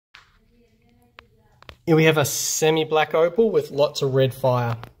Here we have a semi-black opal with lots of red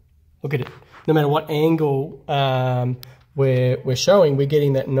fire. Look at it. No matter what angle we're showing, we're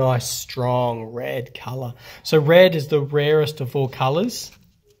getting that nice, strong red color. So red is the rarest of all colors.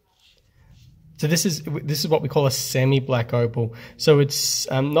 So this is what we call a semi-black opal. So it's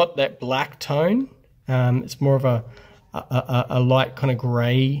not that black tone. It's more of a light kind of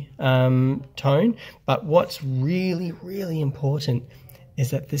grey tone. But what's really, really important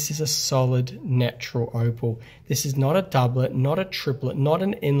is that this is a solid natural opal. This is not a doublet, not a triplet, not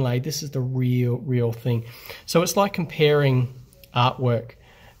an inlay. This is the real thing. So it's like comparing artwork.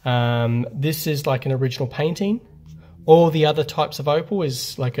 This is like an original painting. All the other types of opal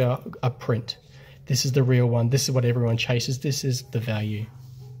is like a print. This is the real one. This is what everyone chases. This is the value.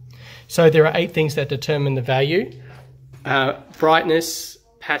 So there are 8 things that determine the value. Brightness,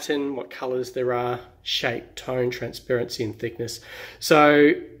 pattern, what colors there are, shape, tone, transparency, and thickness.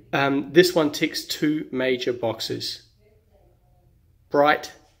 So this one ticks 2 major boxes,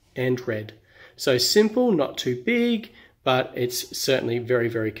 bright and red. So simple, not too big, but it's certainly very,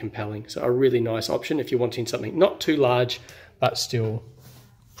 very compelling. So a really nice option if you're wanting something not too large, but still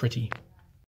pretty.